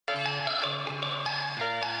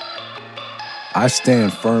I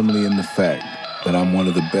stand firmly in the fact that I'm one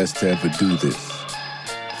of the best to ever do this.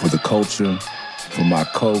 For the culture, for my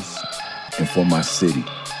coast, and for my city.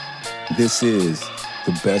 This is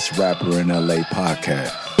the Best Rapper in LA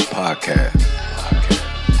podcast.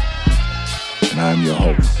 And I'm your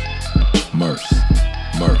host, Merce.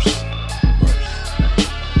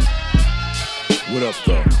 What up,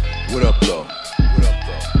 though?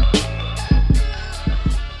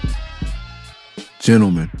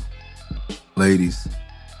 Gentlemen, ladies,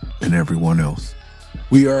 and everyone else.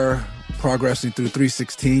 We are progressing through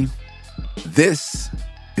 316. This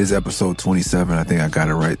is episode 27. I think I got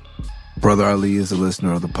it right. Brother Ali is a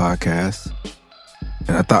listener of the podcast.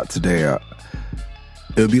 And I thought today it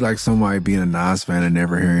would be like somebody being a Nas fan and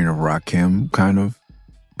never hearing of Rakim, kind of.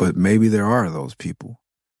 But maybe there are those people.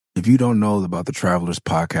 If you don't know about the Travelers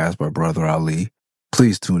podcast by Brother Ali,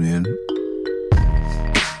 please tune in.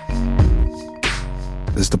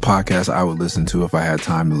 This is the podcast I would listen to if I had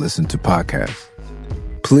time to listen to podcasts.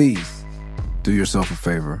 Please do yourself a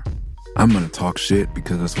favor. I'm going to talk shit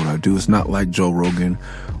because that's what I do. It's not like Joe Rogan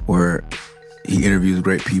where he interviews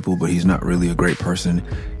great people, but he's not really a great person.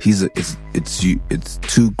 It's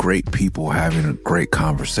two great people having a great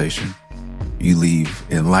conversation. You leave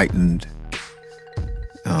enlightened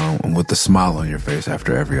and with a smile on your face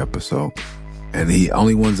after every episode. And the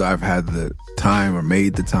only ones I've had the time or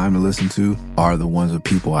made the time to listen to are the ones with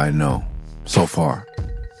people I know so far.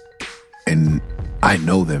 And I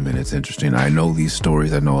know them and it's interesting. I know these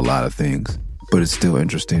stories. I know a lot of things. But it's still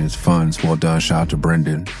interesting. It's fun. It's well done. Shout out to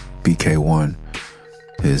Brendan, BK1,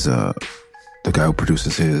 the guy who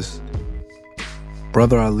produces his.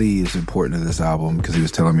 Brother Ali is important to this album because he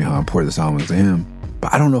was telling me how important this album is to him.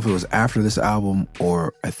 But I don't know if it was after this album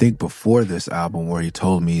or I think before this album where he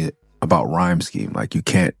told me about rhyme scheme. Like you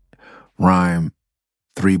can't rhyme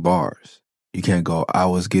 3 bars. You can't go, I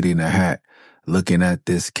was getting a hat, looking at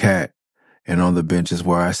this cat, and on the bench is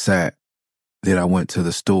where I sat. Then I went to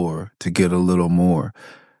the store to get a little more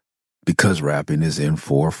because rapping is in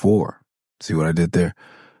 4/4. See what I did there?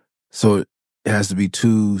 So it has to be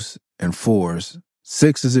 2s and 4s.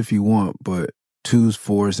 6s if you want, but 2s,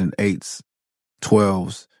 4s, and 8s,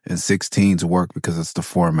 12s, and 16s work because it's the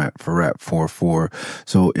format for rap 4/4.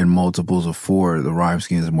 So in multiples of 4, the rhyme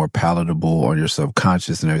scheme is more palatable on your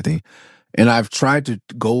subconscious and everything. And I've tried to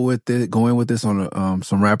going with this on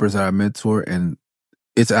some rappers that I mentor, and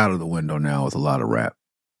it's out of the window now with a lot of rap.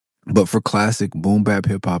 But for classic boom bap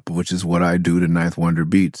hip hop, which is what I do to Ninth Wonder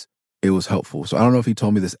beats, it was helpful. So I don't know if he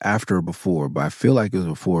told me this after or before, but I feel like it was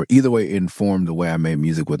before. Either way, it informed the way I made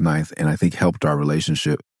music with Ninth, and I think helped our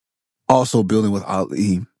relationship. Also, building with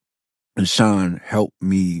Ali and Sean helped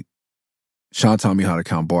me. Sean taught me how to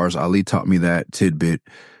count bars. Ali taught me that tidbit.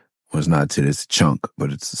 Was not tidbit, it's a chunk,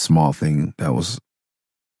 but it's a small thing that was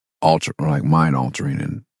mind altering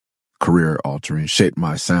and career altering, shaped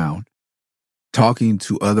my sound. Talking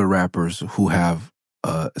to other rappers who have,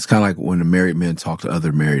 it's kind of like when a married men talk to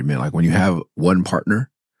other married men. Like when you have one partner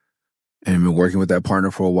and you've been working with that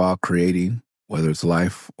partner for a while, creating, whether it's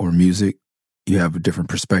life or music, you have a different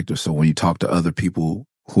perspective. So when you talk to other people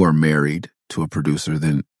who are married to a producer,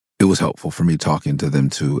 then it was helpful for me talking to them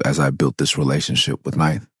too as I built this relationship with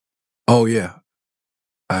Ninth. Oh yeah.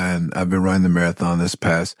 And I've been running the marathon this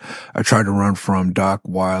past. I tried to run from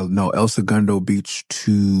El Segundo Beach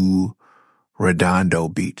to Redondo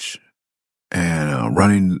Beach. And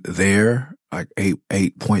running there, like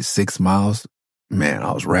 8.6 miles. Man,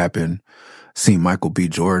 I was rapping. Seen Michael B.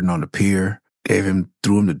 Jordan on the pier.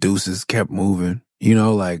 Threw him the deuces, kept moving. You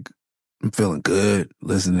know, like, I'm feeling good,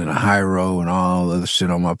 listening to Hyro and all the other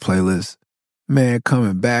shit on my playlist. Man,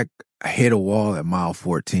 coming back, I hit a wall at mile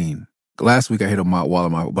 14. Last week I hit a wall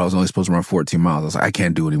but I was only supposed to run 14 miles. I was like, I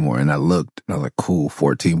can't do it anymore. And I looked, and I was like, cool,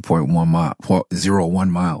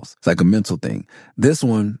 14.01 miles. It's like a mental thing. This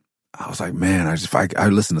one, I was like, man, I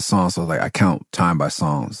listen to songs, so I count time by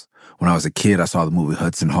songs. When I was a kid, I saw the movie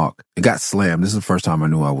Hudson Hawk. It got slammed. This is the first time I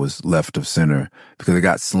knew I was left of center because it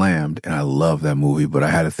got slammed, and I love that movie, but I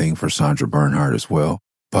had a thing for Sandra Bernhard as well.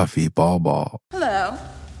 Buffy Ball. Hello.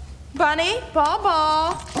 Bunny,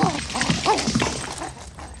 Ball.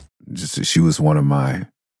 She was one of my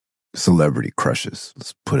celebrity crushes,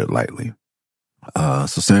 let's put it lightly. So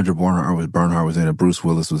Sandra Bernhard was in it. Bruce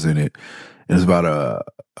Willis was in it. It was about a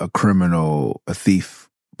criminal, a thief,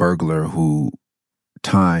 burglar who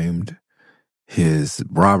timed his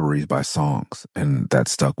robberies by songs, and that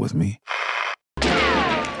stuck with me.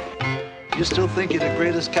 You still think you're the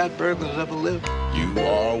greatest cat burglar that ever lived? You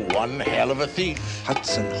are one hell of a thief.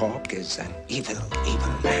 Hudson Hawk is an evil,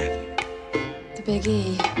 evil man. The Big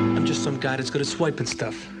E. I'm just some guy that's good at swiping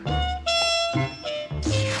stuff.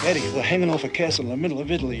 Hey, Eddie, we're hanging off a castle in the middle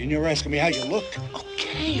of Italy, and you're asking me how you look?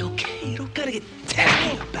 Okay, you don't gotta get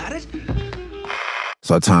tacky about it.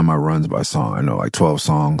 So I time my runs by song. I know like 12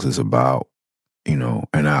 songs is about,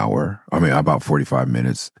 an hour. I mean, about 45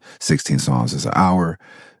 minutes. 16 songs is an hour.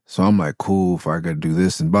 So I'm like, cool, if I could do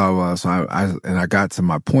this and blah, blah. So I got to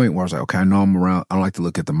my point where I was like, okay, I know I'm around. I don't like to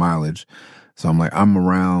look at the mileage. So I'm like, I'm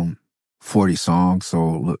around 40 songs.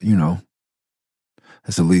 So,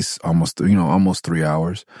 it's at least almost 3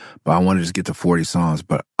 hours. But I wanted to just get to 40 songs.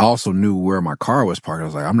 But I also knew where my car was parked. I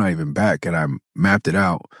was like, I'm not even back. And I mapped it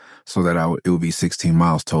out so that it would be 16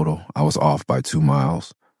 miles total. I was off by 2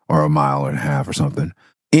 miles or a mile and a half or something.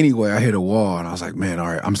 Anyway, I hit a wall and I was like, man, all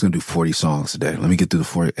right, I'm just going to do 40 songs today. Let me get through the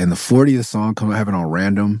 40. And the 40th song, I have it on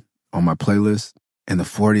random on my playlist. And the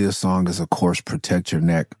 40th song is, of course, Protect Your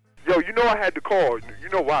Neck. Yo, you know I had to call. You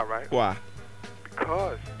know why, right? Why?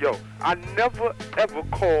 Because, I never, ever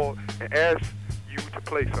called and asked you to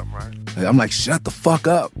play something, right? I'm like, shut the fuck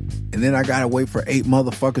up. And then I got to wait for 8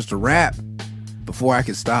 motherfuckers to rap before I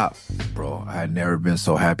could stop. Bro, I had never been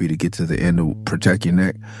so happy to get to the end of Protect Your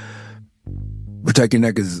Neck. Protect Your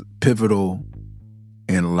Neck is pivotal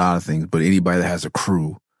in a lot of things, but anybody that has a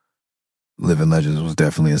crew, Living Legends was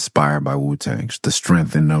definitely inspired by Wu-Tang. The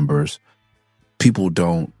strength in numbers. People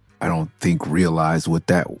I don't think realize what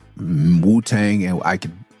that Wu-Tang, and I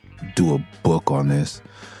could do a book on this,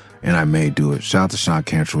 and I may do it. Shout out to Sean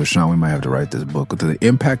Cantrell. Sean, we might have to write this book. The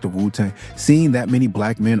impact of Wu-Tang, seeing that many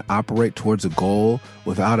black men operate towards a goal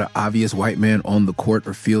without an obvious white man on the court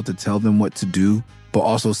or field to tell them what to do, but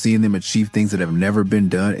also seeing them achieve things that have never been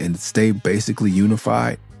done and stay basically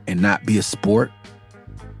unified and not be a sport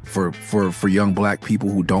for young black people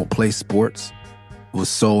who don't play sports was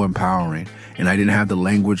so empowering. And I didn't have the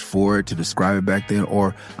language for it to describe it back then,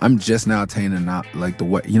 or I'm just now attaining like the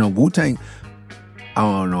way, Wu-Tang, I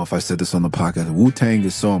don't know if I said this on the podcast, Wu-Tang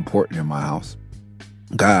is so important in my house.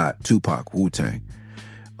 God, Tupac, Wu-Tang.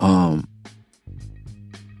 My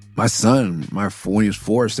son, when he was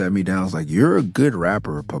 4, sat me down. I was like, you're a good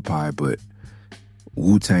rapper, Papai, but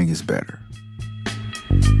Wu-Tang is better.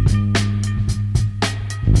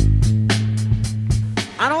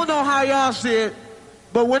 I don't know how y'all see it,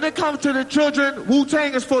 but when it comes to the children,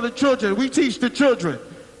 Wu-Tang is for the children. We teach the children.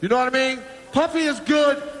 You know what I mean? Puffy is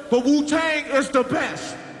good, but Wu-Tang is the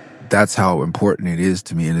best. That's how important it is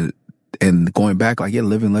to me. And going back, like,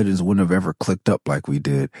 Living Legends wouldn't have ever clicked up like we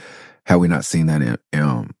did had we not seen that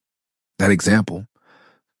that example.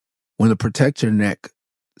 When the Protect Your Neck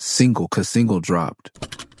single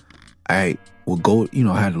dropped, I would go,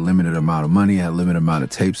 I had a limited amount of money, I had a limited amount of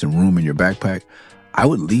tapes and room in your backpack. I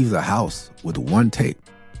would leave the house with one tape.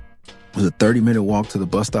 It was a 30-minute walk to the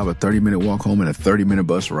bus stop, a 30-minute walk home, and a 30-minute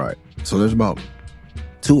bus ride. So there's about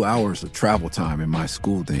 2 hours of travel time in my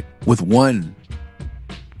school thing with one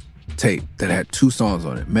tape that had 2 songs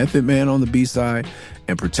on it. Method Man on the B side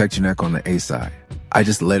and Protect Your Neck on the A side. I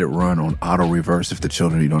just let it run on auto reverse. If the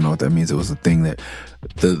children, you don't know what that means, it was a thing that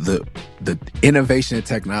the innovation in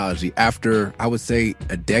technology, after I would say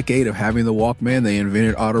a decade of having the Walkman, they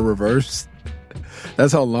invented auto reverse.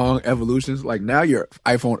 That's how long evolution's like. Now your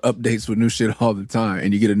iPhone updates with new shit all the time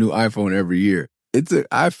and you get a new iPhone every year.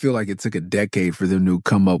 I feel like it took a decade for them to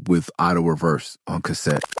come up with auto reverse on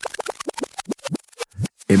cassette.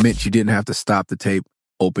 It meant you didn't have to stop the tape,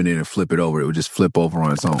 open it, and flip it over. It would just flip over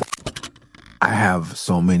on its own. I have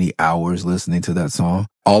so many hours listening to that song.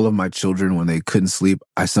 All of my children, when they couldn't sleep,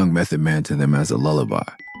 I sung Method Man to them as a lullaby.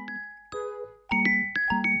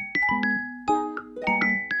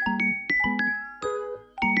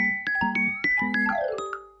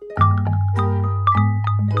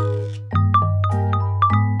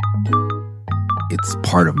 It's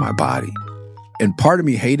part of my body. And part of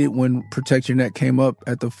me hated when Protect Your Neck came up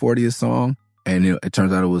at the 40th song. And it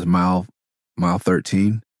turns out it was mile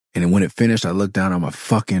 13. And then when it finished, I looked down on my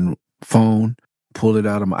fucking phone, pulled it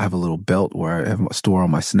out. I have a little belt where I have store all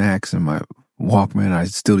my snacks and my Walkman. I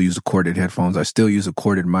still use a corded headphones. I still use a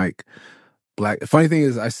corded mic. The funny thing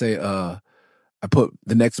is, I say, I put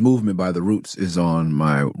The Next Movement by The Roots is on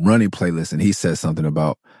my running playlist. And he says something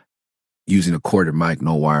about using a corded mic,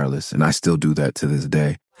 no wireless. And I still do that to this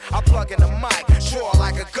day. I plug in the mic, sure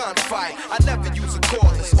like a gunfight. I never use a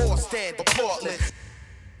cordless or stand the cordless.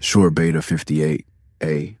 Shure Beta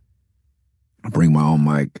 58A. I bring my own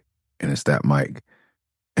mic, and it's that mic.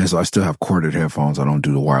 And so I still have corded headphones. I don't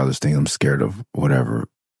do the wireless thing. I'm scared of whatever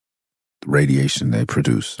radiation they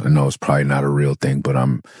produce. I know it's probably not a real thing, but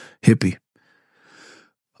I'm hippie.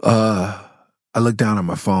 I look down at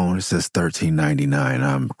my phone. It says $13.99.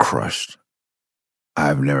 I'm crushed.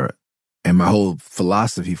 And my whole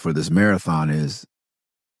philosophy for this marathon is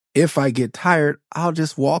If I get tired, I'll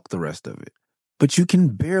just walk the rest of it. But you can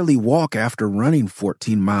barely walk after running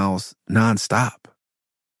 14 miles nonstop.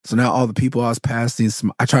 So now all the people I was passing,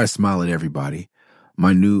 I try to smile at everybody.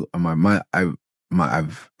 I've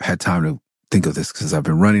had time to think of this because I've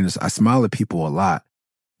been running this. I smile at people a lot,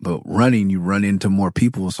 but running, you run into more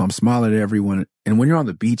people. So I'm smiling at everyone. And when you're on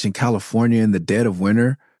the beach in California in the dead of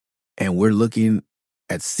winter and we're looking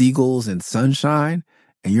at seagulls and sunshine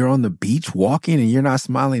and you're on the beach walking and you're not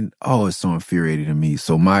smiling, oh, it's so infuriating to me.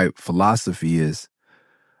 So my philosophy is,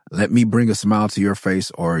 let me bring a smile to your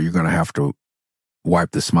face or you're going to have to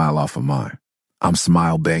wipe the smile off of mine. I'm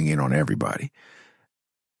smile banging on everybody.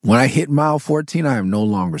 When I hit mile 14, I am no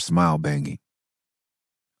longer smile banging.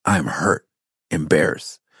 I am hurt,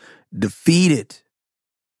 embarrassed, defeated.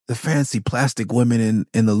 The fancy plastic women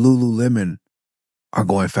in the Lululemon are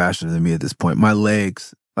going faster than me at this point. My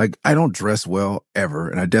legs, like I don't dress well ever,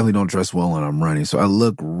 and I definitely don't dress well when I'm running. So I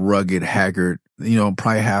look rugged, haggard,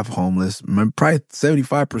 probably half homeless. I'm probably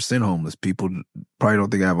 75% homeless. People probably don't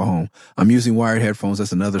think I have a home. I'm using wired headphones.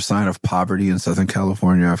 That's another sign of poverty in Southern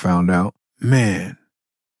California, I found out. Man,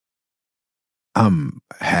 I'm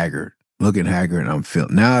haggard, looking haggard, and I'm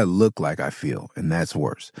feeling. Now I look like I feel, and that's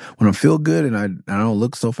worse. When I feel good and I don't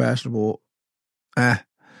look so fashionable, but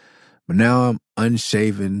now I'm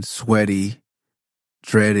unshaven, sweaty,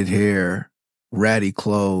 dreaded hair, ratty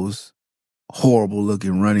clothes, horrible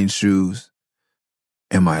looking running shoes,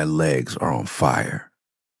 and my legs are on fire.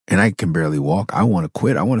 And I can barely walk. I want to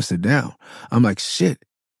quit. I want to sit down. I'm like, shit,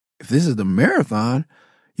 if this is the marathon,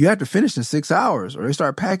 you have to finish in 6 hours or they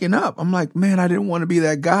start packing up. I'm like, man, I didn't want to be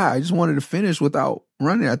that guy. I just wanted to finish without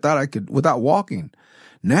running. I thought I could without walking.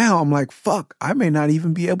 Now I'm like, fuck, I may not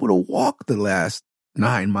even be able to walk the last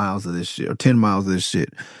 9 miles of this shit or 10 miles of this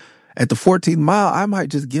shit. At the 14th mile, I might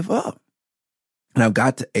just give up. And I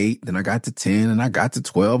got to 8, then I got to 10, and I got to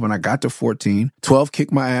 12, and I got to 14. 12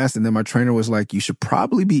 kicked my ass, and then my trainer was like, you should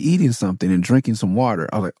probably be eating something and drinking some water.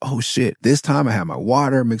 I was like, oh shit. This time I had my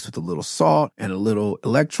water mixed with a little salt and a little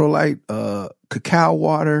electrolyte, cacao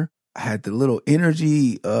water. I had the little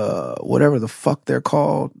energy, whatever the fuck they're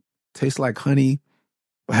called. Tastes like honey.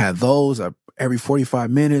 I had those every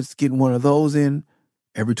 45 minutes, getting one of those in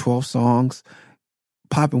every 12 songs,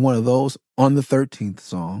 popping one of those on the 13th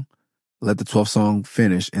song. Let the 12th song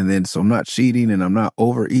finish. And then, so I'm not cheating and I'm not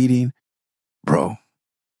overeating. Bro,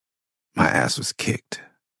 my ass was kicked.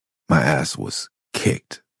 My ass was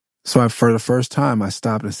kicked. So for the first time, I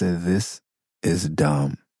stopped and said, this is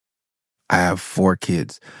dumb. I have 4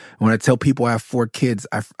 kids. When I tell people I have 4 kids,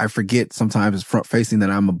 I forget sometimes it's front facing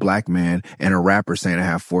that I'm a black man and a rapper saying I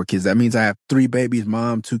have 4 kids. That means I have 3 babies,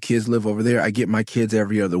 mom, 2 kids live over there. I get my kids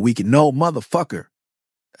every other weekend. No, motherfucker.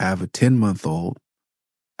 I have a 10-month-old.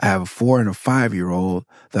 I have a 4 and a 5-year-old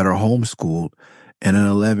that are homeschooled and an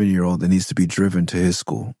 11-year-old that needs to be driven to his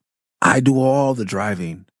school. I do all the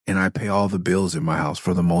driving and I pay all the bills in my house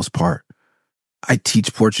for the most part. I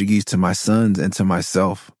teach Portuguese to my sons and to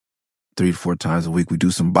myself 3 to 4 times a week. We do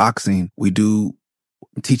some boxing. We do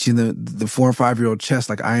teaching the 4 and 5-year-old chess.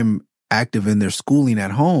 Like I am active in their schooling at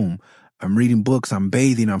home. I'm reading books. I'm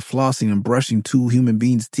bathing. I'm flossing and brushing 2 human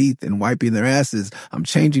beings' teeth and wiping their asses. I'm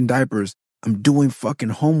changing diapers. I'm doing fucking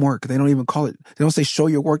homework. They don't even call it, they don't say show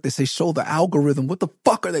your work. They say show the algorithm. What the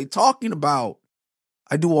fuck are they talking about?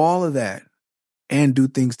 I do all of that and do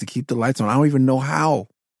things to keep the lights on. I don't even know how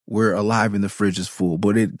we're alive and the fridge is full,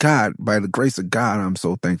 but God, by the grace of God, I'm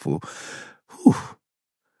so thankful. Whew.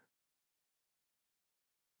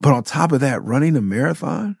 But on top of that, running a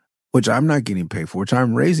marathon, which I'm not getting paid for, which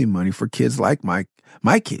I'm raising money for kids like my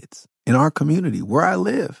kids in our community where I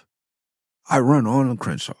live. I run on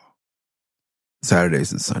Crenshaw.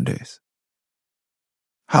 Saturdays and Sundays.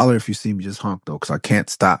 Holler if you see me, just honk though, because I can't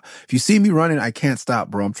stop. If you see me running, I can't stop,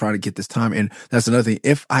 bro. I'm trying to get this time. And that's another thing.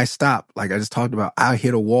 If I stop, like I just talked about, I'll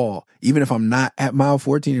hit a wall. Even if I'm not at mile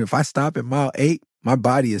 14, if I stop at mile 8, my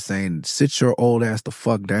body is saying, sit your old ass the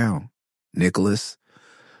fuck down, Nicholas.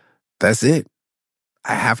 That's it.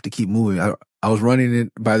 I have to keep moving. I was running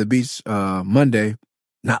it by the beach Monday,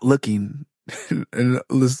 not looking, and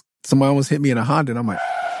somebody almost hit me in a Honda, and I'm like,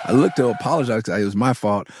 I looked to apologize because it was my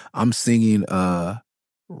fault. I'm singing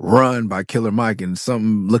Run by Killer Mike and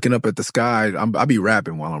something looking up at the sky. I'll be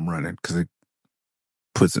rapping while I'm running because it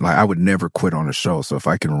puts it like I would never quit on a show. So if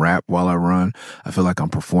I can rap while I run, I feel like I'm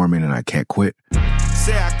performing and I can't quit.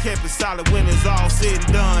 Say I kept it solid when it's all said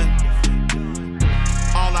and done.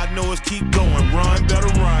 All I know is keep going, run, better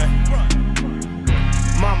run.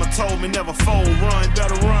 Mama told me never fold, run,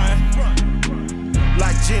 better run.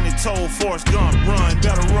 Like Jenny told Forrest Gump, run,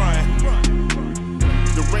 better run.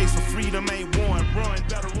 The race for freedom ain't won, run,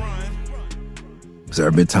 better run. There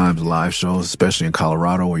have been times live shows, especially in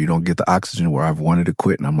Colorado, where you don't get the oxygen, where I've wanted to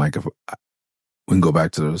quit. And I'm like, we can go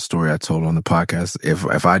back to the story I told on the podcast.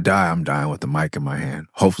 If I die, I'm dying with the mic in my hand.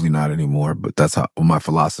 Hopefully not anymore, but that's my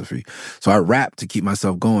philosophy. So I rap to keep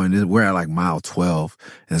myself going. We're at like mile 12,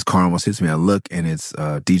 and this car almost hits me. I look, and it's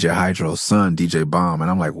DJ Hydro's son, DJ Bomb, and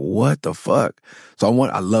I'm like, what the fuck? So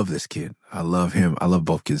I love this kid. I love him. I love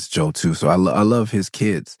both kids, Joe too. So I love his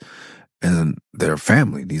kids. And their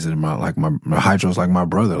family. These are my Hydro's like my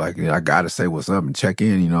brother. Like, I gotta say what's up and check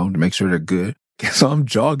in, to make sure they're good. So I'm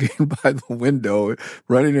jogging by the window,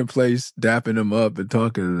 running in place, dapping them up and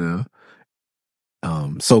talking to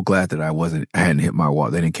them. So glad that I hadn't hit my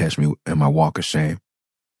walk. They didn't catch me in my walk of shame.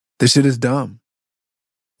 This shit is dumb.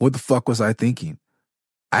 What the fuck was I thinking?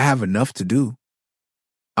 I have enough to do.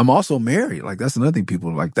 I'm also married. Like, that's another thing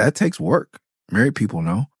people like. That takes work. Married people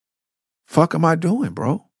know. Fuck am I doing,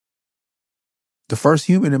 bro? The first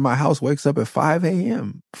human in my house wakes up at 5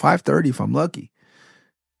 a.m., 5:30 if I'm lucky.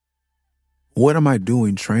 What am I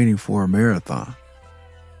doing training for a marathon?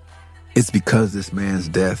 It's because this man's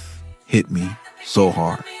death hit me so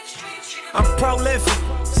hard. I'm prolific,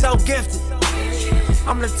 so gifted.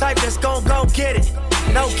 I'm the type that's gon' go get it.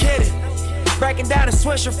 No kidding. Breaking down a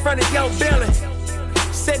switch in front of your building.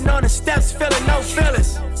 Sitting on the steps feeling no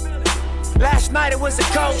feelings. Last night it was a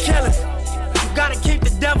cold killing. You gotta keep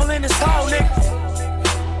the devil in his hole, nigga.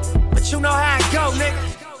 But you know how it go, nigga.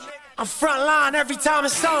 I'm front line every time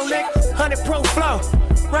it's on, nigga. 100 pro flow,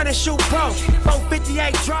 run and shoot pro.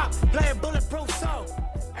 458 drop, playing bulletproof soul.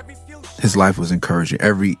 His life was encouraging.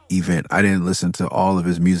 Every event, I didn't listen to all of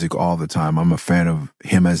his music all the time. I'm a fan of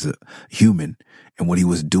him as a human and what he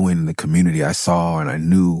was doing in the community. I saw and I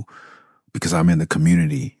knew, because I'm in the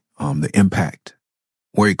community, the impact,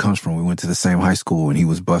 where he comes from. We went to the same high school, and he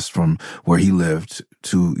was bused from where he lived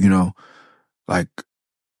to, like,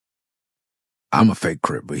 I'm a fake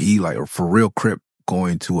Crip, but he like a for real Crip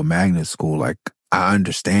going to a magnet school. Like, I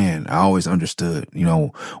understand. I always understood,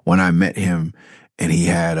 when I met him and he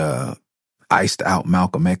had a iced out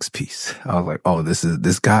Malcolm X piece. I was like, oh, this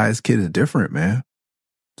kid is different, man.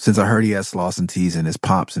 Since I heard he had Slauson Tees and his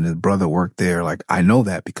pops and his brother worked there, like, I know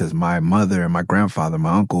that because my mother and my grandfather,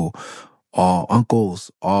 my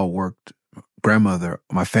uncles all worked. Grandmother,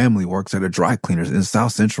 my family works at a dry cleaners in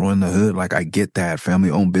South Central in the hood. Like, I get that,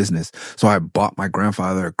 family-owned business. So I bought my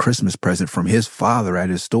grandfather a Christmas present from his father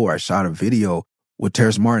at his store. I shot a video with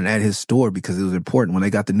Terrace Martin at his store because it was important. When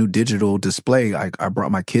they got the new digital display, I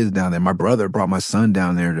brought my kids down there. My brother brought my son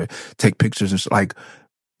down there to take pictures. And like,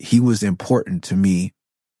 he was important to me.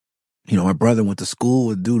 My brother went to school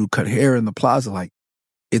with a dude who cut hair in the plaza. Like,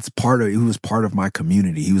 he was part of my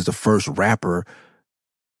community. He was the first rapper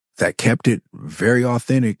that kept it very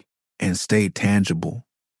authentic and stayed tangible,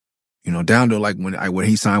 down to like when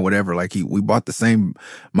he signed whatever, like we bought the same.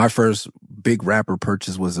 My first big rapper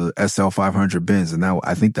purchase was a SL 500 Benz, and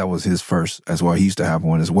I think that was his first as well. He used to have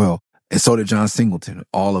one as well, and so did John Singleton.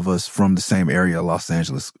 All of us from the same area, Los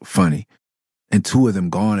Angeles. Funny, and two of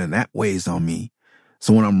them gone, and that weighs on me.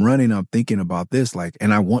 So when I'm running, I'm thinking about this, like,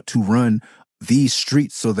 and I want to run these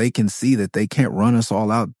streets so they can see that they can't run us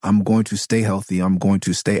all out. I'm going to stay healthy. I'm going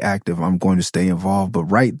to stay active. I'm going to stay involved. But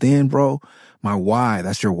right then, bro, my why,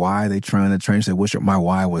 that's your why. They trying to train, say, my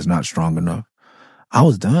why was not strong enough. I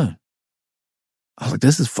was done. I was like,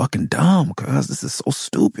 this is fucking dumb, cuz this is so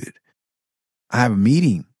stupid. I have a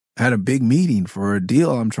meeting. I had a big meeting for a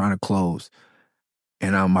deal I'm trying to close.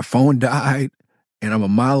 And my phone died, and I'm a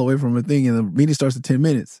mile away from a thing, and the meeting starts in 10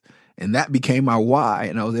 minutes. And that became my why.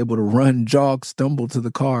 And I was able to run, jog, stumble to the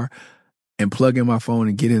car and plug in my phone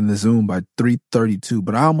and get in the Zoom by 3:32.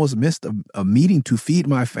 But I almost missed a meeting to feed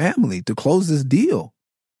my family to close this deal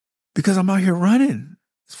because I'm out here running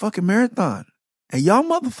this fucking marathon. And y'all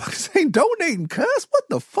motherfuckers ain't donating, cuz. What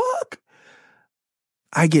the fuck?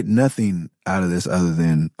 I get nothing out of this other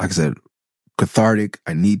than, like I said, cathartic.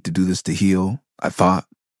 I need to do this to heal. I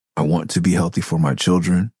want to be healthy for my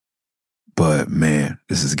children. But man,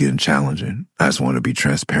 this is getting challenging. I just want to be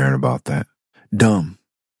transparent about that. Dumb.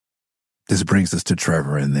 This brings us to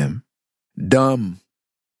Trevor and Them. Dumb.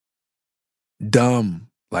 Dumb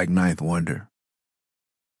like Ninth Wonder.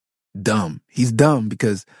 Dumb. He's dumb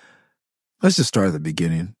because, let's just start at the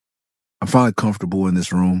beginning. I'm finally comfortable in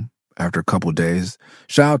this room after a couple of days.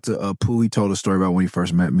 Shout out to Pooh. He told a story about when he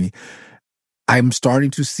first met me. I'm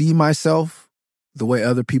starting to see myself the way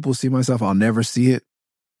other people see myself. I'll never see it.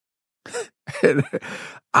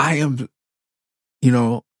 I am,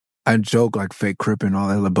 I joke like fake Crip and all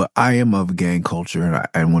that, but I am of gang culture.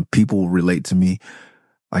 And when people relate to me,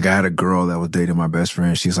 like I had a girl that was dating my best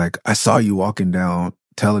friend. She's like, I saw you walking down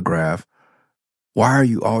Telegraph why are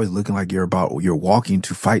you always looking like you're walking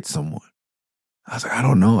to fight someone? I was like, I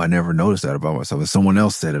don't know. I never noticed that about myself. If someone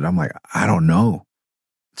else said it, I'm like, I don't know.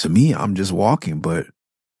 To me, I'm just walking, but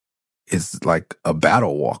it's like a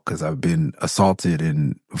battle walk because I've been assaulted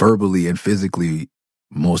and verbally and physically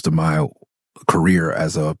most of my career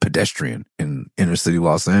as a pedestrian in inner city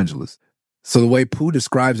Los Angeles. So the way Pooh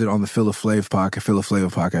describes it on the Philip Flav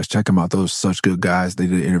podcast, check them out. Those are such good guys. They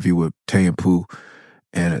did an interview with Tay and Pooh.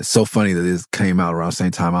 And it's so funny that this came out around the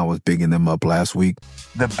same time I was bigging them up last week.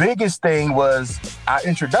 The biggest thing was our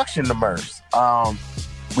introduction to Murs.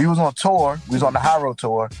 We was on tour. We was on the High Road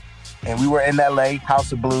tour. And we were in L.A.,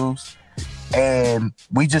 House of Blues. And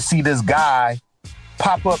we just see this guy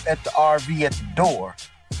pop up at the RV at the door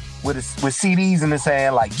with CDs in his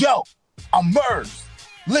hand like, yo, I'm Murs,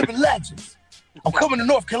 living legends. I'm coming to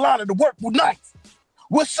North Carolina to work with Nights.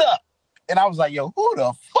 What's up? And I was like, yo, who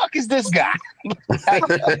the fuck is this guy? Like,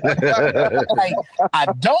 I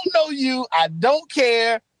don't know you. I don't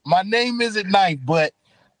care. My name isn't Knife, but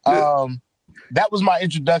that was my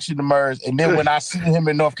introduction to Murs. And then when I see him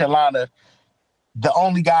in North Carolina, the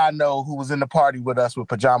only guy I know who was in the party with us with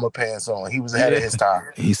pajama pants on, he was ahead of his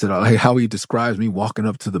time. He said, like, how he describes me walking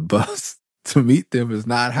up to the bus to meet them is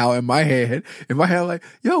not how in my head, like,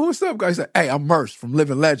 yo, what's up, guys? Like, hey, I'm Murs from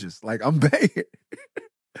Living Legends. Like, I'm begging.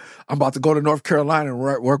 I'm about to go to North Carolina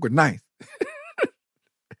and work with Ninth.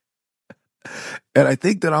 And I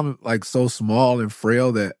think that I'm like so small and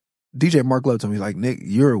frail that DJ Mark Love told me, like, Nick,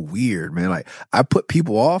 you're weird, man. Like, I put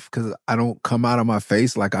people off because I don't come out of my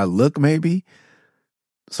face like I look maybe.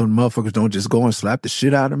 So motherfuckers don't just go and slap the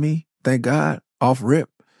shit out of me. Thank God. Off rip.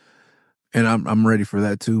 And I'm ready for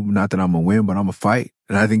that too. Not that I'm gonna win, but I'm gonna fight.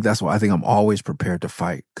 And I think that's why I think I'm always prepared to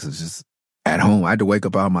fight. Because it's just at home. I had to wake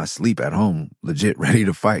up out of my sleep at home, legit ready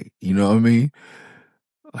to fight. You know what I mean?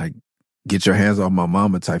 Like, get your hands off my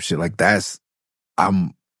mama type shit. Like,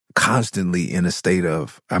 I'm constantly in a state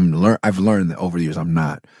of, I've learned that over the years I'm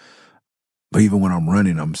not. But even when I'm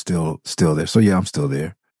running, I'm still there. So yeah, I'm still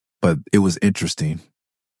there. But it was interesting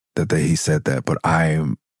that he said that. But I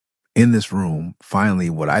am in this room, finally,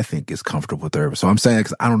 what I think is comfortable therapy. So I'm saying,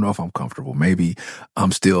 because I don't know if I'm comfortable. Maybe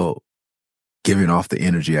I'm still giving off the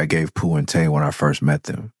energy I gave Pooh and Tay when I first met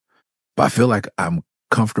them. But I feel like I'm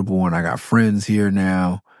comfortable and I got friends here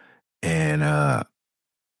now. And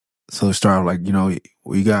so it started like, you know,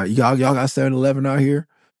 y'all got 7-Eleven out here?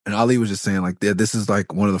 And Ali was just saying, like, this is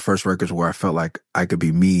like one of the first records where I felt like I could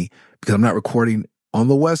be me, because I'm not recording on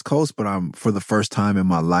the West Coast, but I'm, for the first time in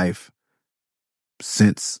my life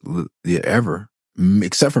since ever,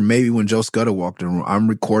 except for maybe when Joe Scudder walked in the room, I'm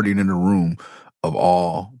recording in a room of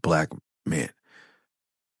all black men.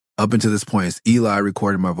 Up until this point, it's Eli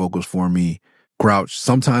recording my vocals for me. Grouch,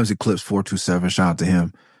 sometimes Eclipse 427, shout out to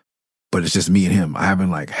him. But it's just me and him. I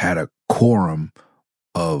haven't like had a quorum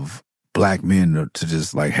of black men to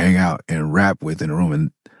just like hang out and rap with in a room.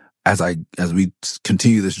 And as we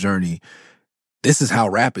continue this journey, this is how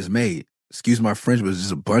rap is made. Excuse my French, but it's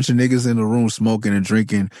just a bunch of niggas in the room smoking and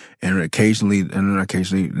drinking, and occasionally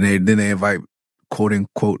they invite quote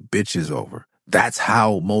unquote bitches over. That's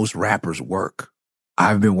how most rappers work.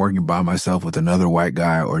 I've been working by myself with another white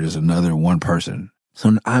guy or just another one person.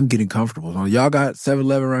 So I'm getting comfortable. So y'all got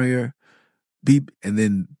 7-Eleven around here? Beep. And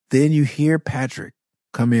then you hear Patrick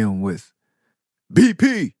come in with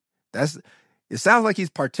BP. It sounds like he's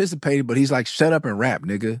participating, but he's like, shut up and rap,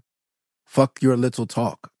 nigga. Fuck your little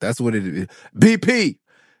talk. That's what it is. BP.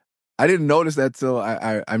 I didn't notice that till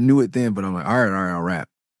I knew it then, but I'm like, all right, I'll rap.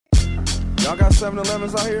 Y'all got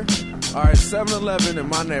 7-Elevens out here? All right, 7-Eleven in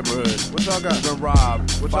my neighborhood. What y'all got? Been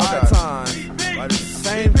robbed 5 times by the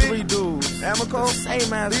same 3 dudes. Amico?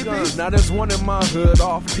 Same ass guns. Now there's one in my hood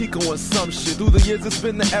off Pico and some shit. Through the years, it's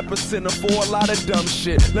been the epicenter for a lot of dumb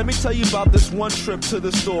shit. Let me tell you about this one trip to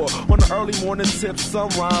the store. On the early morning tip,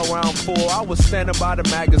 sunrise around 4. I was standing by the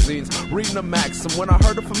magazines, reading the Maxim. When I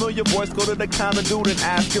heard a familiar voice go to the counter dude and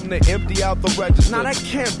ask him to empty out the register. Now that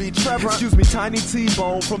can't be Trevor. Excuse me, Tiny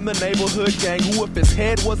T-Bone from the neighborhood gang, who if his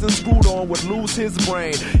head wasn't screwed on would lose his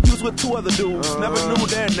brain. He was with 2 other dudes, never knew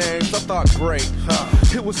their names. I thought, great.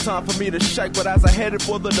 It was time for me to shake, but as I headed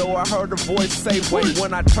for the door, I heard a voice say, wait.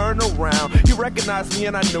 When I turned around, he recognized me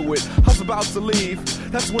and I knew it. I was about to leave,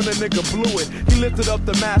 that's when the nigga blew it. He lifted up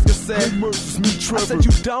the mask and said, hey, it's me, Trevor. I said,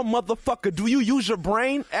 you dumb motherfucker, do you use your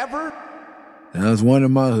brain ever? And there's one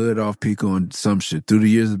in my hood off Pico and some shit. Through the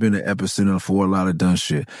years, it's been an epicenter for a lot of done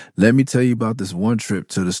shit. Let me tell you about this one trip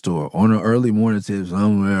to the store. On an early morning tip,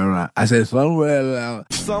 somewhere around. I said, somewhere around.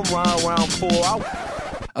 Somewhere around 4.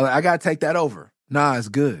 I got to take that over. Nah, it's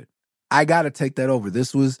good. I got to take that over.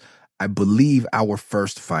 This was, I believe, our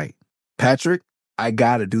first fight. Patrick, I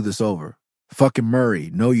got to do this over. Fucking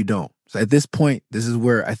Murray. No, you don't. So at this point, this is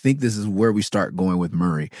where we start going with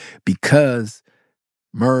Murray, because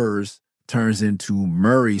Murs turns into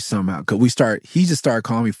Murray somehow. Cause he just started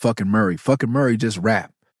calling me fucking Murray. Fucking Murray just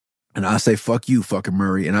rap. And I say, fuck you, fucking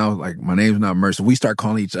Murray. And I was like, my name's not Murray. So we start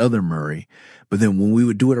calling each other Murray. But then when we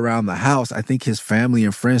would do it around the house, I think his family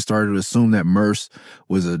and friends started to assume that Merce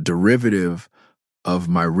was a derivative of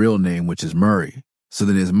my real name, which is Murray. So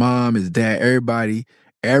then his mom, his dad, everybody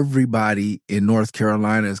in North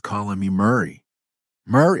Carolina is calling me Murray.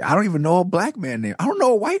 Murray, I don't even know a black man name. I don't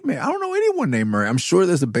know a white man. I don't know anyone named Murray. I'm sure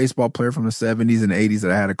there's a baseball player from the 70s and 80s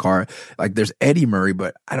that I had a car. Like there's Eddie Murray,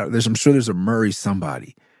 but I'm sure there's a Murray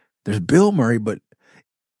somebody. There's Bill Murray, but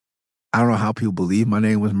I don't know how people believe my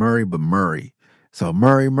name was Murray, but Murray. So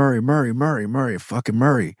Murray, fucking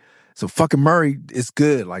Murray. So fucking Murray is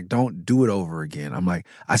good. Like, don't do it over again. I'm like,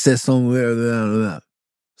 I said somewhere. Blah, blah, blah.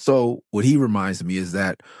 So what he reminds me is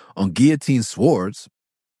that on Guillotine Swords,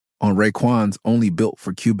 on Raekwon's Only Built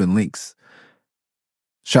for Cuban Links,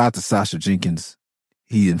 shout out to Sasha Jenkins.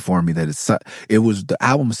 He informed me that the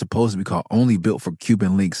album is supposed to be called Only Built for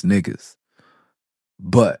Cuban Links Niggas.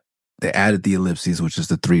 But they added the ellipses, which is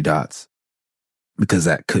the 3 dots, because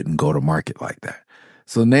that couldn't go to market like that.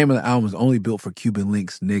 So the name of the album is Only Built for Cuban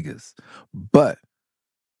Links Niggas. But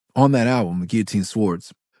on that album, Guillotine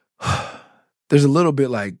Swords, there's a little bit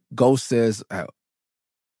like Ghost says,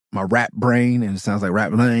 my rap brain, and it sounds like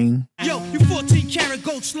rap lane. Yo, you 14-karat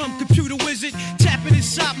gold slum computer wizard, tapping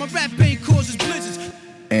inside my rap brain causes blizzards.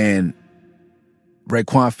 And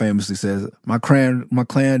Raekwon famously says, my clan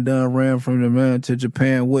done ran from the man to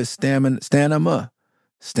Japan with stamina.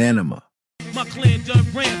 My clan done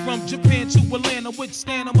ran from Japan to Atlanta with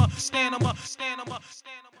stamina.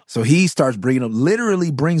 So he starts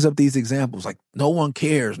literally brings up these examples like, no one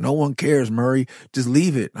cares, Murray, just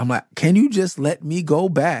leave it. I'm like, can you just let me go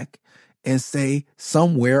back and say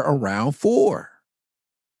somewhere around 4?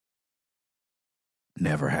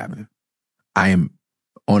 Never happened. I am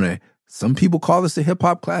on some people call this a hip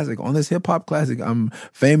hop classic. On this hip hop classic, I'm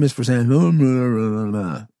famous for saying, blah, blah, blah,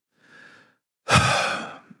 blah.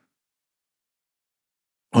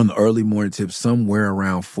 On the early morning tip, somewhere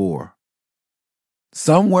around 4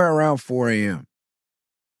 a.m.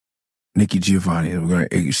 Nikki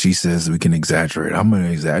Giovanni, she says we can exaggerate. I'm going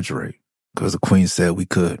to exaggerate because the Queen said we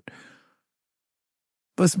could.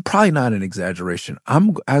 But it's probably not an exaggeration.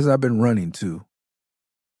 As I've been running too,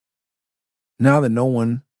 now that no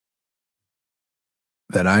one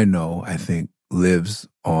that I know, I think, lives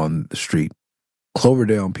on the street.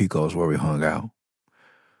 Cloverdale and Pico is where we hung out.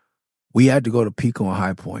 We had to go to Pico and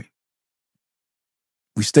High Point.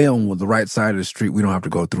 We stay on the right side of the street. We don't have to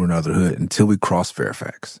go through another hood until we cross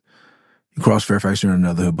Fairfax. You cross Fairfax, you're in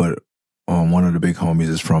another hood, but one of the big homies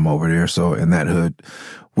is from over there. So in that hood,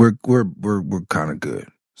 we're kind of good.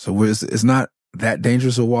 So it's not that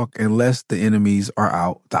dangerous to walk unless the enemies are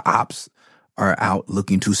out. The ops are out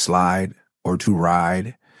looking to slide or to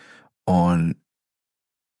ride on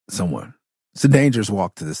someone. It's a dangerous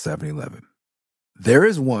walk to the 7-Eleven. There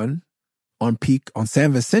is one on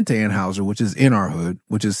San Vicente and Hauser, which is in our hood,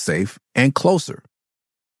 which is safe and closer.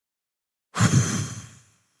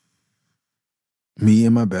 Me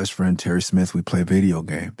and my best friend, Terry Smith, we play video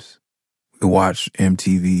games. We watch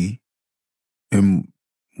MTV and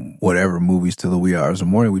whatever movies till the wee hours of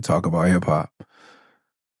the morning. We talk about hip hop.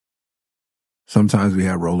 Sometimes we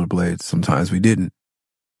had rollerblades. Sometimes we didn't.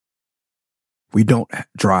 We don't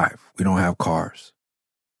drive. We don't have cars.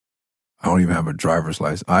 I don't even have a driver's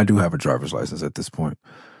license. I do have a driver's license at this point.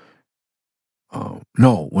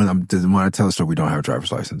 No, when I tell the story, we don't have a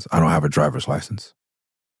driver's license. I don't have a driver's license.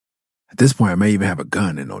 At this point, I may even have a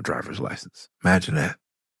gun and no driver's license. Imagine that.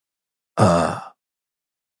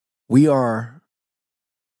 We are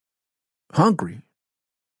hungry.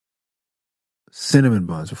 Cinnamon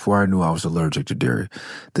buns. Before I knew I was allergic to dairy.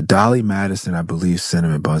 The Dolly Madison, I believe,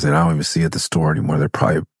 cinnamon buns that I don't even see at the store anymore. They're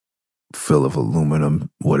probably full of aluminum,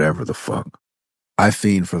 whatever the fuck. I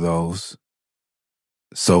fiend for those.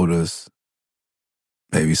 Sodas.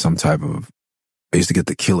 Maybe some type of... I used to get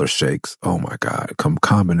the killer shakes. Oh my God.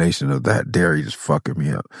 Combination of that dairy just fucking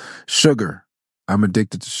me up. Sugar. I'm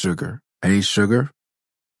addicted to sugar. I need sugar.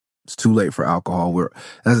 It's too late for alcohol.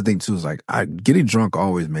 That's the thing too, is like, getting drunk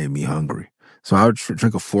always made me hungry. So I would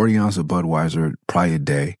drink a 40 ounce of Budweiser probably a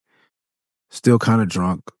day. Still kind of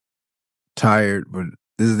drunk. Tired. But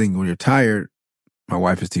this is the thing, when you're tired, my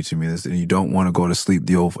wife is teaching me this, and you don't want to go to sleep,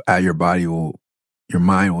 your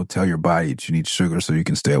mind will tell your body that you need sugar so you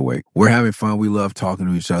can stay awake. We're having fun. We love talking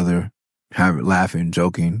to each other, laughing,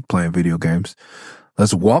 joking, playing video games.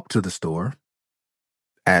 Let's walk to the store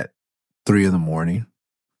at 3 a.m.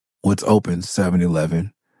 What's open?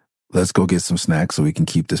 7-Eleven. Let's go get some snacks so we can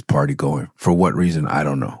keep this party going. For what reason? I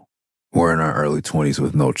don't know. We're in our early 20s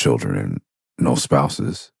with no children and no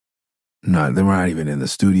spouses. They're not even in the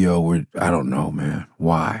studio. I don't know, man.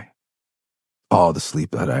 Why? All the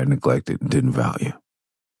sleep that I neglected and didn't value.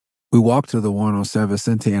 We walked to the one on 7th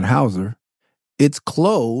Centi and Hauser. It's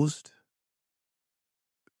closed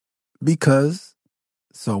because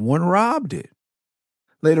someone robbed it.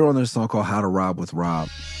 Later on, there's a song called How to Rob with Rob.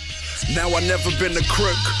 Now I never been a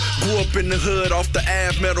crook. Grew up in the hood off the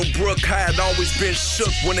Ave Meadowbrook. I had always been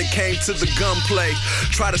shook when it came to the gunplay.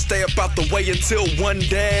 Try to stay up out the way until one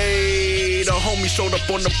day the homie showed up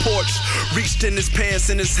on the porch. Reached in his pants,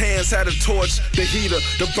 in his hands had a torch. The heater,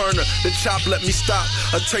 the burner, the chop let me stop.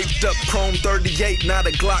 A taped up chrome 38, not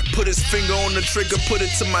a Glock. Put his finger on the trigger, put it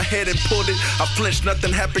to my head and pulled it. I flinched,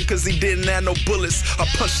 nothing happened cause he didn't have no bullets. I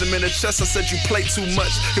punched him in the chest, I said you play too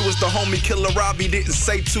much. It was the homie Killer Rob, he didn't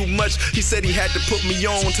say too much. He said he had to put me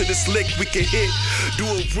on to this lick we could hit. Do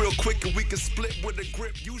it real quick and we can split with a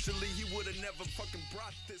grip. Usually he would have never fucking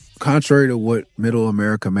brought this. Contrary to what middle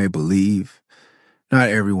America may believe, not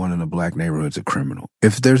everyone in a black neighborhood is a criminal.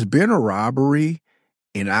 If there's been a robbery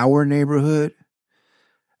in our neighborhood,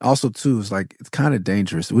 also too, it's kind of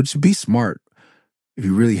dangerous. It would be smart if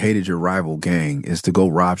you really hated your rival gang is to go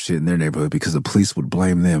rob shit in their neighborhood because the police would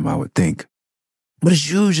blame them, I would think. But it's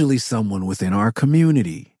usually someone within our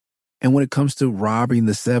community. And when it comes to robbing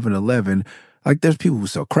the 7-Eleven, there's people who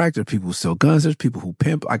sell crack, there's people who sell guns, there's people who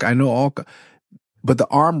pimp. I know all, but the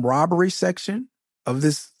armed robbery section of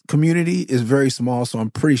this community is very small, so I'm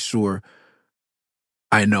pretty sure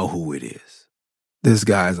I know who it is. This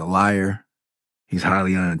guy's a liar. He's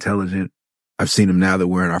highly unintelligent. I've seen him now that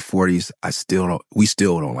we're in our 40s. We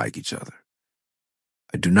still don't like each other.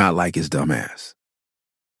 I do not like his dumb ass.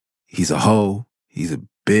 He's a hoe. He's a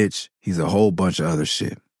bitch. He's a whole bunch of other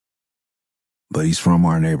shit. But he's from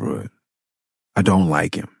our neighborhood. I don't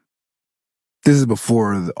like him. This is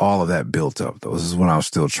before all of that built up, though. This is when I was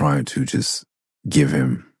still trying to just give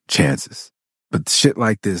him chances. But shit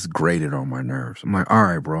like this grated on my nerves. I'm like, all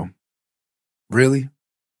right, bro. Really?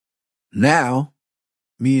 Now,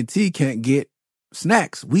 me and T can't get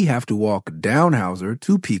snacks. We have to walk down Hauser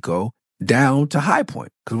to Pico, down to High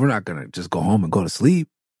Point, because we're not going to just go home and go to sleep.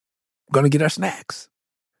 We're going to get our snacks.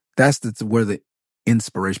 That's where the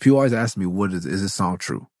inspiration. People always ask me, is this song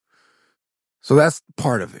true? So that's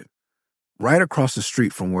part of it. Right across the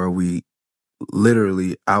street from where we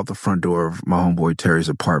literally out the front door of my homeboy Terry's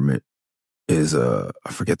apartment is I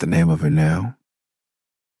forget the name of it now.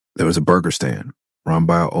 There was a burger stand run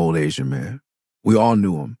by an old Asian man. We all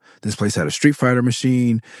knew him. This place had a Street Fighter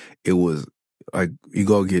machine. It was like you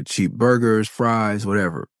go get cheap burgers, fries,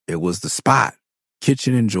 whatever. It was the spot.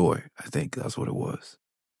 Kitchen and Joy, I think that's what it was.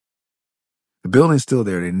 The building's still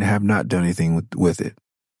there. They have not done anything with it.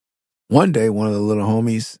 One day, one of the little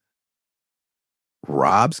homies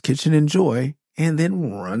robs Kitchen and Joy and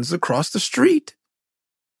then runs across the street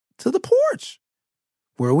to the porch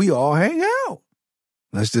where we all hang out.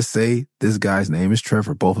 Let's just say this guy's name is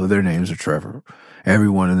Trevor. Both of their names are Trevor.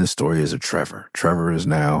 Everyone in this story is a Trevor. Trevor is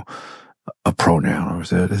now a pronoun. Or is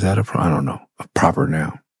that a pronoun? I don't know. A proper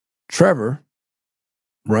noun. Trevor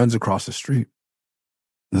runs across the street.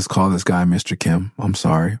 Let's call this guy Mr. Kim. I'm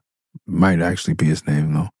sorry. Might actually be his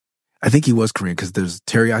name, though. I think he was Korean because there's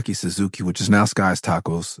Teriyaki Suzuki, which is now Sky's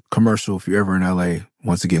Tacos. Commercial, if you're ever in LA,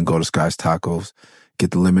 once again, go to Sky's Tacos. Get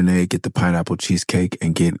the lemonade, get the pineapple cheesecake,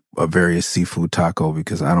 and get a various seafood taco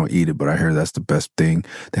because I don't eat it, but I hear that's the best thing.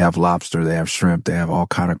 They have lobster, they have shrimp, they have all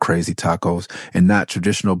kind of crazy tacos. And not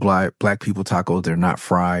traditional black people tacos. They're not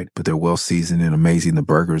fried, but they're well seasoned and amazing. The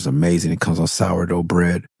burger is amazing. It comes on sourdough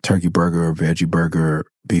bread, turkey burger, veggie burger,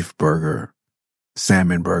 beef burger,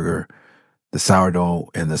 salmon burger. The sourdough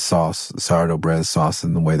and the sauce, the sourdough bread sauce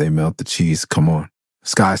and the way they melt the cheese. Come on.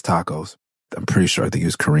 Sky's Tacos. I'm pretty sure, I think he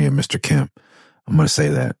was Korean, Mr. Kim. I'm going to say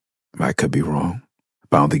that. I could be wrong.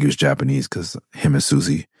 But I don't think he was Japanese because him and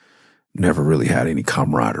Susie never really had any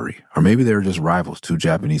camaraderie. Or maybe they were just rivals, two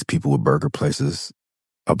Japanese people with burger places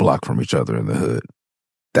a block from each other in the hood.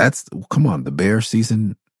 Come on, The Bear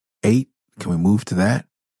season 8. Can we move to that?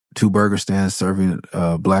 Two burger stands serving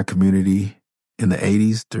black community in the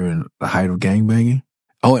 80s during the height of gangbanging.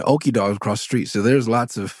 Oh, and Okie Dogs across the street. So there's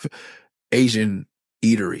lots of Asian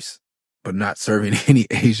eateries, but not serving any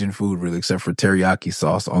Asian food really, except for teriyaki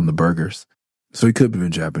sauce on the burgers. So he could have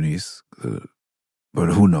been Japanese, but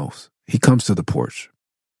who knows? He comes to the porch.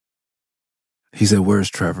 He said, "Where's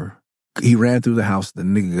Trevor?" He ran through the house. The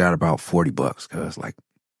nigga got about $40 because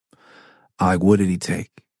what did he take?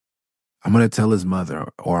 I'm going to tell his mother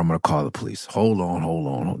or I'm going to call the police. Hold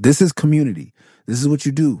on. This is community. This is what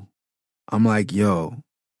you do. I'm like, yo,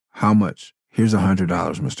 how much? Here's $100,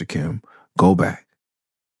 Mr. Kim. Go back.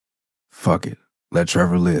 Fuck it. Let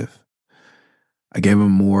Trevor live. I gave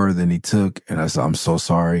him more than he took, and I said, I'm so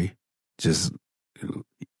sorry. Just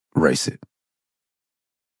erase it.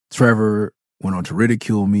 Trevor went on to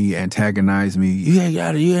ridicule me, antagonize me. You ain't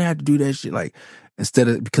have to do that shit. Like, instead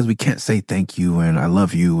of, because we can't say thank you and I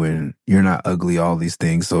love you and you're not ugly, all these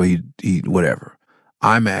things. So he whatever.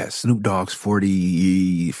 I'm at Snoop Dogg's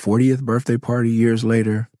 40th birthday party years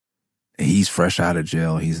later, and he's fresh out of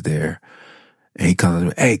jail. He's there. And he comes to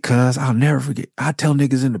me, hey, cuz, I'll never forget. I tell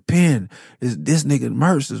niggas in the pen, this nigga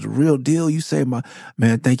Merce is the real deal. You say,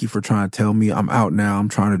 man, thank you for trying to tell me. I'm out now. I'm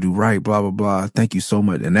trying to do right, blah, blah, blah. Thank you so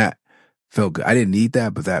much. And that felt good. I didn't need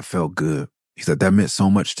that, but that felt good. He said, that meant so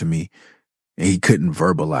much to me. And he couldn't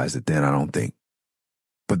verbalize it then, I don't think.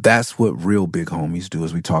 But that's what real big homies do,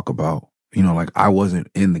 as we talk about. You know, like, I wasn't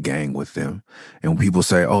in the gang with them. And when people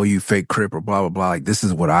say, oh, you fake Crip or blah, blah, blah, like, this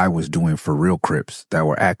is what I was doing for real Crips that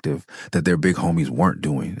were active, that their big homies weren't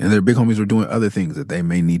doing. And their big homies were doing other things that they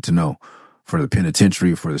may need to know for the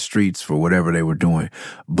penitentiary, for the streets, for whatever they were doing.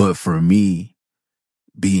 But for me,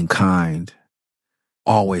 being kind,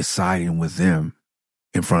 always siding with them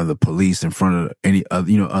in front of the police, in front of any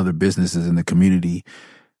other, other businesses in the community,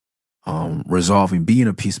 resolving, being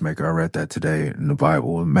a peacemaker. I read that today in the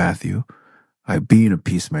Bible, in Matthew. Like, being a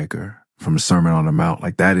peacemaker from the Sermon on the Mount,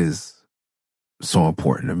 like, that is so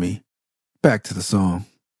important to me. Back to the song.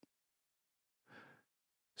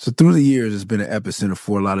 So through the years, it's been an epicenter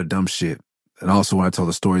for a lot of dumb shit. And also, when I tell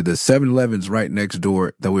the story, the 7-Eleven's right next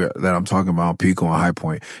door that I'm talking about, Pico and High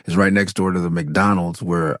Point, is right next door to the McDonald's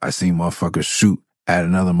where I seen motherfuckers shoot at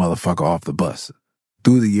another motherfucker off the bus.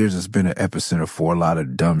 Through the years, it's been an epicenter for a lot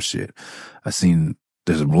of dumb shit. There's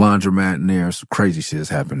a laundromat in there, some crazy shit has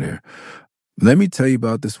happened there. Let me tell you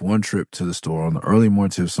about this one trip to the store on the early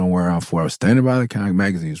morning tip somewhere around 4. I was standing by the comic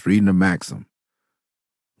magazines reading the Maxim.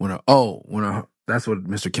 That's what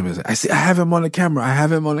Mr. Kim is. I have him on the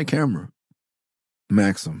camera.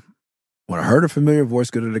 Maxim. When I heard a familiar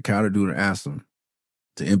voice go to the counter dude and asked him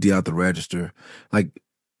to empty out the register, like,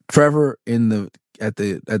 Trevor at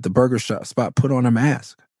the burger spot put on a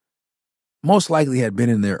mask. Most likely had been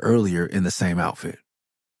in there earlier in the same outfit.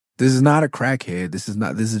 This is not a crackhead. This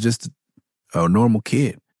is just a normal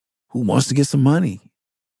kid who wants to get some money.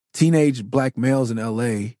 Teenage black males in LA,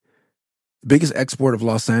 the biggest export of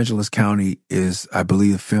Los Angeles County is, I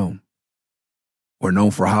believe, film. We're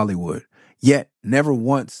known for Hollywood. Yet, never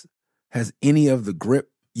once has any of the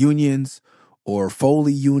grip unions or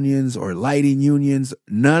Foley unions or lighting unions,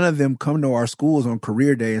 none of them come to our schools on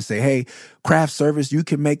career day and say, hey, craft service, you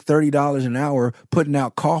can make $30 an hour putting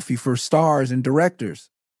out coffee for stars and directors.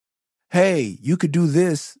 Hey, you could do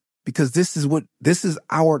this because that's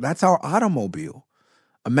our automobile.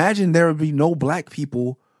 Imagine there would be no black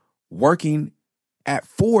people working at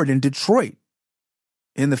Ford in Detroit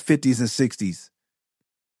in the 50s and 60s.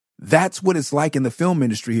 That's what it's like in the film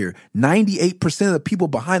industry here. 98% of the people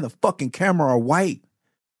behind the fucking camera are white.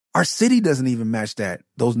 Our city doesn't even match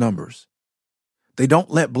those numbers. They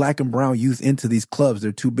don't let black and brown youth into these clubs.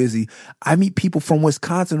 They're too busy. I meet people from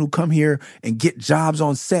Wisconsin who come here and get jobs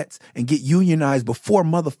on sets and get unionized before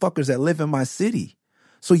motherfuckers that live in my city.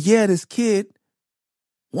 So yeah, this kid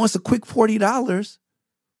wants a quick $40.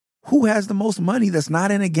 Who has the most money that's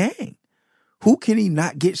not in a gang? Who can he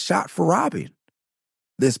not get shot for robbing?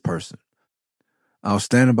 This person. I was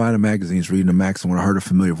standing by the magazines reading the Maxim when I heard a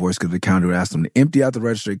familiar voice go to the counter and asked him to empty out the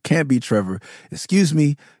register. It can't be Trevor. Excuse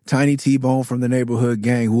me, Tiny T-Bone from the neighborhood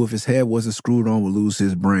gang who, if his head wasn't screwed on, would lose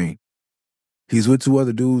his brain. He's with 2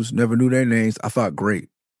 other dudes, never knew their names. I thought, great.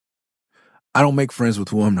 I don't make friends with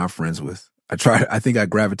who I'm not friends with. I think I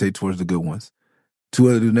gravitate towards the good ones. 2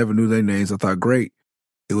 other dudes never knew their names. I thought, great.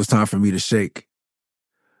 It was time for me to shake.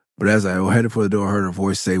 But as I headed for the door, I heard a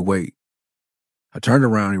voice say, wait. I turned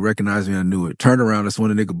around, he recognized me, I knew it. Turned around, that's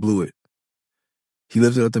when the nigga blew it. He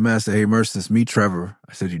lifted up the mask and said, hey, Merce, it's me, Trevor.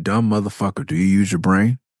 I said, you dumb motherfucker, do you use your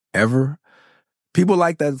brain? Ever? People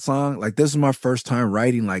like that song. Like, this is my first time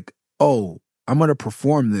writing, like, oh, I'm going to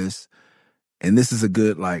perform this, and this is a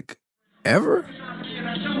good, like, ever?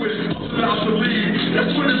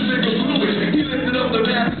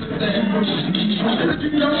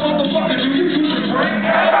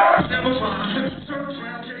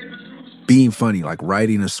 Being funny, like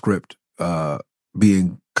writing a script,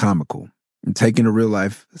 being comical, and taking a real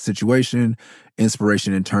life situation,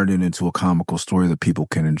 inspiration, and turning it into a comical story that people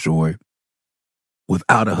can enjoy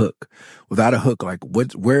without a hook. Without a hook, like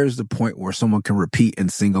where's the point where someone can repeat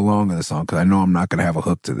and sing along in the song? Because I know I'm not going to have a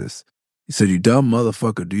hook to this. He said, you dumb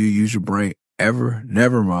motherfucker, do you use your brain ever?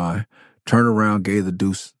 Never mind. Turn around, gave the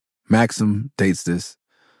deuce Maxim dates this.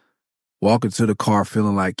 Walking to the car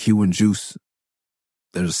feeling like Q and Juice.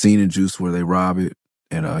 There's a scene in Juice where they rob it,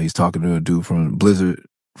 and he's talking to a dude from Blizzard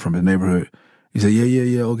from his neighborhood. He said,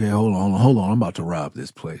 yeah, okay, hold on, I'm about to rob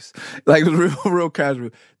this place. Like, it was real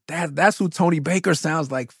casual. That's who Tony Baker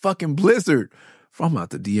sounds like, fucking Blizzard. I'm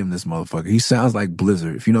about to DM this motherfucker. He sounds like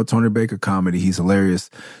Blizzard. If you know Tony Baker comedy, he's hilarious.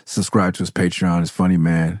 Subscribe to his Patreon. He's funny,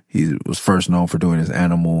 man. He was first known for doing his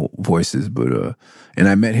animal voices, but and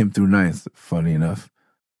I met him through Ninth, funny enough.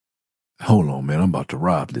 Hold on, man, I'm about to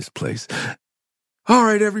rob this place. All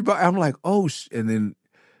right, everybody. I'm like, oh, and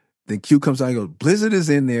then Q comes out and goes, Blizzard is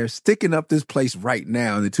in there sticking up this place right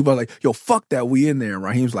now. And the Tupac's like, yo, fuck that, we in there. And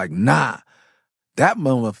Raheem's like, nah, that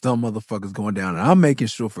dumb motherfucker's going down. And I'm making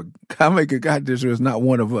goddamn sure it's not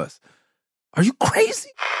one of us. Are you crazy?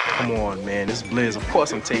 Come on, man. This Blizz. Of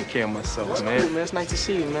course I'm taking care of myself, man. Cool, man. It's nice to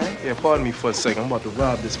see you, man. Yeah, pardon me for a second. I'm about to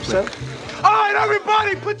rob this place. All right,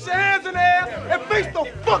 everybody, put your hands in the air and face the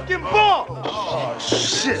fucking ball. Oh,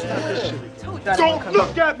 shit. Don't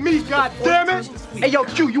look at me, goddammit. Hey, yo,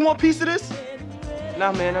 Q, you want a piece of this?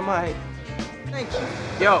 Nah, man, I'm all right. Thank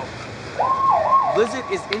you. Yo, Blizzard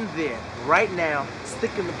is in there right now,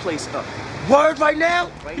 sticking the place up. Word right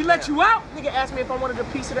now? Right he now. let you out? Nigga asked me if I wanted a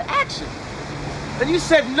piece of the action. Then you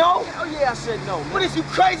said no? Hell yeah, I said no, man. What is you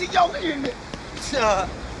crazy? Yo,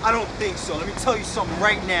 I don't think so. Let me tell you something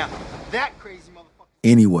right now. That crazy motherfucker.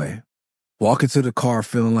 Anyway, walking to the car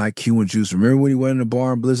feeling like Q and Juice. Remember when he went in the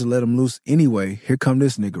bar and Blizzard let him loose? Anyway, here come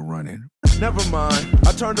this nigga running. Never mind,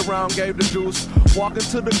 I turned around, gave the deuce. Walking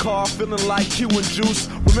to the car, feeling like Q and Juice.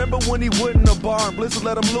 Remember when he went in the bar and Blizzard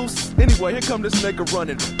let him loose? Anyway, here come this nigga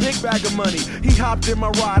running, big bag of money. He hopped in my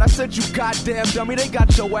ride, I said, you goddamn dummy, they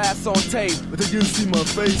got your ass on tape. But they didn't see my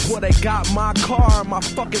face. Well, they got my car, my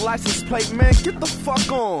fucking license plate. Man, get the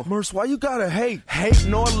fuck on. Merce, why you gotta hate? Hate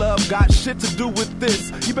nor love got shit to do with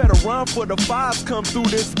this. You better run for the fives come through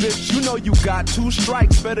this bitch. You know you got 2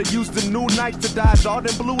 strikes, better use the new Nikes to dodge all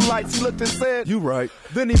them blue lights. He looked and said, you right.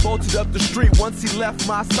 Then he bolted up the street. Once he left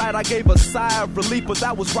my side, I gave a sigh of relief, but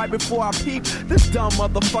that was right before I peeped. This dumb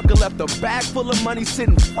motherfucker left a bag full of money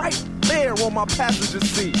sitting right there on my passenger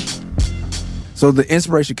seat. So the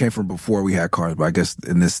inspiration came from before we had cars, but I guess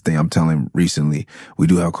in this thing I'm telling recently, we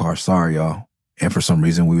do have cars. Sorry, y'all. And for some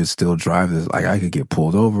reason, we would still drive this. Like, I could get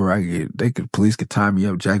pulled over. Police could tie me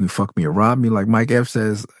up, jack me, fuck me, or rob me. Like Mike F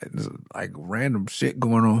says, like random shit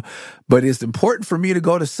going on. But it's important for me to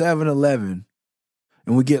go to 7-Eleven.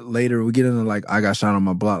 And we get into like, I got shot on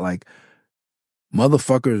my block. Like,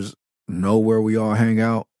 motherfuckers know where we all hang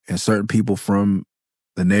out. And certain people from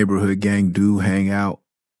the neighborhood gang do hang out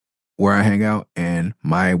where I hang out. And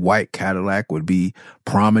my white Cadillac would be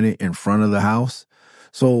prominent in front of the house.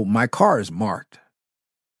 So my car is marked.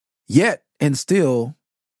 Yet and still,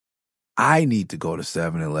 I need to go to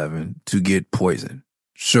 7-Eleven to get poison,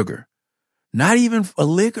 sugar. Not even a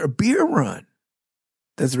liquor, beer run.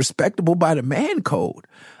 That's respectable by the man code.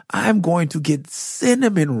 I'm going to get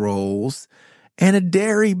cinnamon rolls and a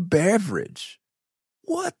dairy beverage.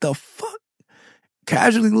 What the fuck?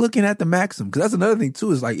 Casually looking at the Maxim. Because that's another thing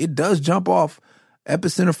too, is like it does jump off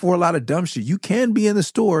epicenter for a lot of dumb shit. You can be in the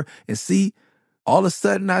store and see, all of a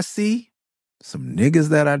sudden I see some niggas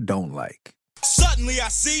that I don't like. Suddenly I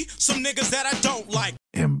see some niggas that I don't like.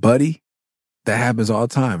 And buddy, that happens all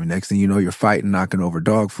the time. And next thing you know, you're fighting, knocking over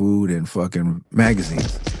dog food and fucking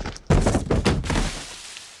magazines.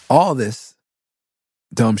 All this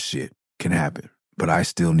dumb shit can happen, but I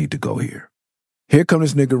still need to go here. Here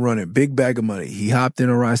comes this nigga running, big bag of money. He hopped in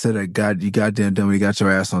a ride, said, you goddamn dummy, got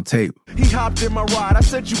your ass on tape. He hopped in my ride, I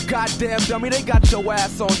said, you goddamn dummy, they got your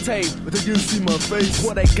ass on tape. But they didn't see my face.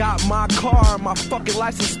 Well, they got my car, my fucking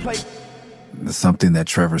license plate. Something that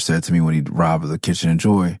Trevor said to me when he robbed the Kitchen and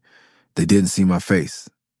Joy, they didn't see my face.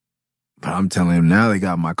 But I'm telling him, now they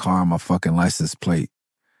got my car, my fucking license plate.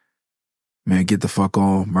 Man, get the fuck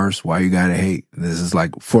on, Merce, why you gotta hate? This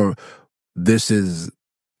is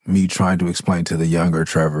me trying to explain to the younger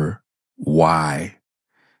Trevor why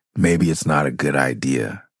maybe it's not a good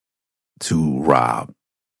idea to rob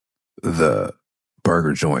the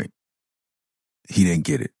burger joint. He didn't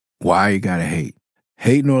get it. Why you gotta hate?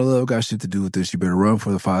 Hate nor love got shit to do with this. You better run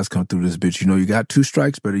for the fives come through this bitch. You know you got 2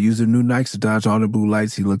 strikes, better use the new Nikes to dodge all the blue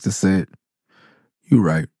lights. He looked and said, you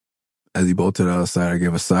right. As he bolted outside, I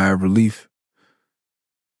gave a sigh of relief.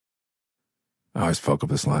 I always fuck up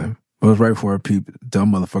this line. It was right before I peeped.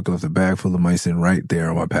 Dumb motherfucker left a bag full of money sitting right there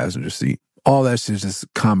on my passenger seat. All that shit's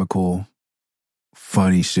just comical,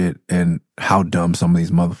 funny shit, and how dumb some of these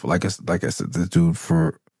motherfuckers. Like I said, this dude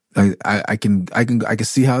I can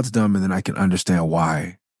see how it's dumb, and then I can understand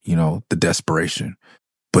why. You know, the desperation.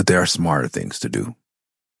 But there are smarter things to do.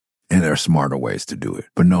 And there are smarter ways to do it.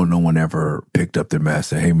 But no one ever picked up their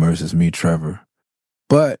mask and said, hey, Merce, it's me, Trevor.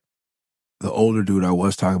 But the older dude I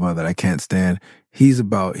was talking about that I can't stand, he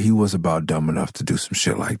was about dumb enough to do some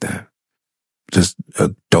shit like that. Just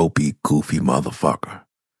a dopey, goofy motherfucker.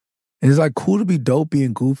 And it's like cool to be dopey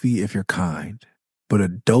and goofy if you're kind. But a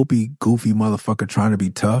dopey, goofy motherfucker trying to be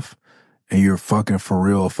tough and you're fucking for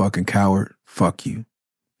real a fucking coward, fuck you.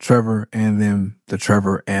 Trevor An Them, the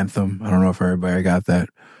Trevor Anthem. I don't know if everybody got that.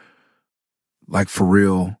 Like for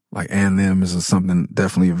real, like An Them is something,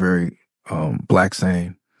 definitely a very black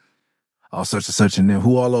saying. Oh, such and such and them.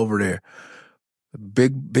 Who all over there?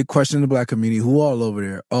 Big question in the black community. Who all over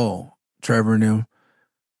there? Oh, Trevor and them.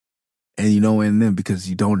 And you know An Them because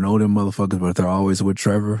you don't know them motherfuckers, but they're always with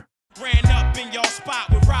Trevor. Ran up in your spot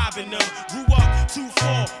with robbing them. Grew up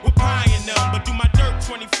 2-4 with buying them. But do my dirt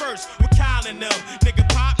 21st with Kyle and them. Nigga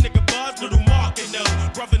pop, nigga buzz, little Mark and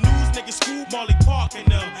them. Brother News, nigga Scoop, Molly Park and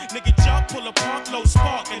them. Nigga jump, pull a pump, low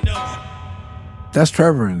spark and them. That's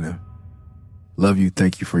Trevor and them. Love you.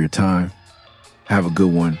 Thank you for your time. Have a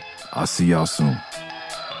good one. I'll see y'all soon.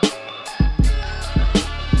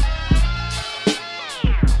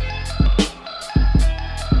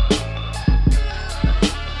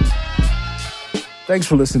 Thanks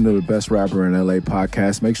for listening to the Best Rapper in LA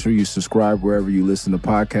podcast. Make sure you subscribe wherever you listen to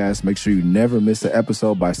podcasts. Make sure you never miss an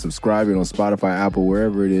episode by subscribing on Spotify, Apple,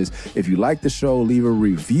 wherever it is. If you like the show, leave a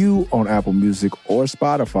review on Apple Music or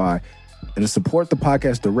Spotify. And to support the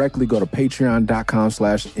podcast directly, go to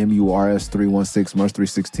patreon.com/MURS316,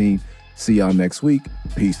 Murs316. See y'all next week.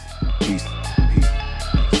 Peace.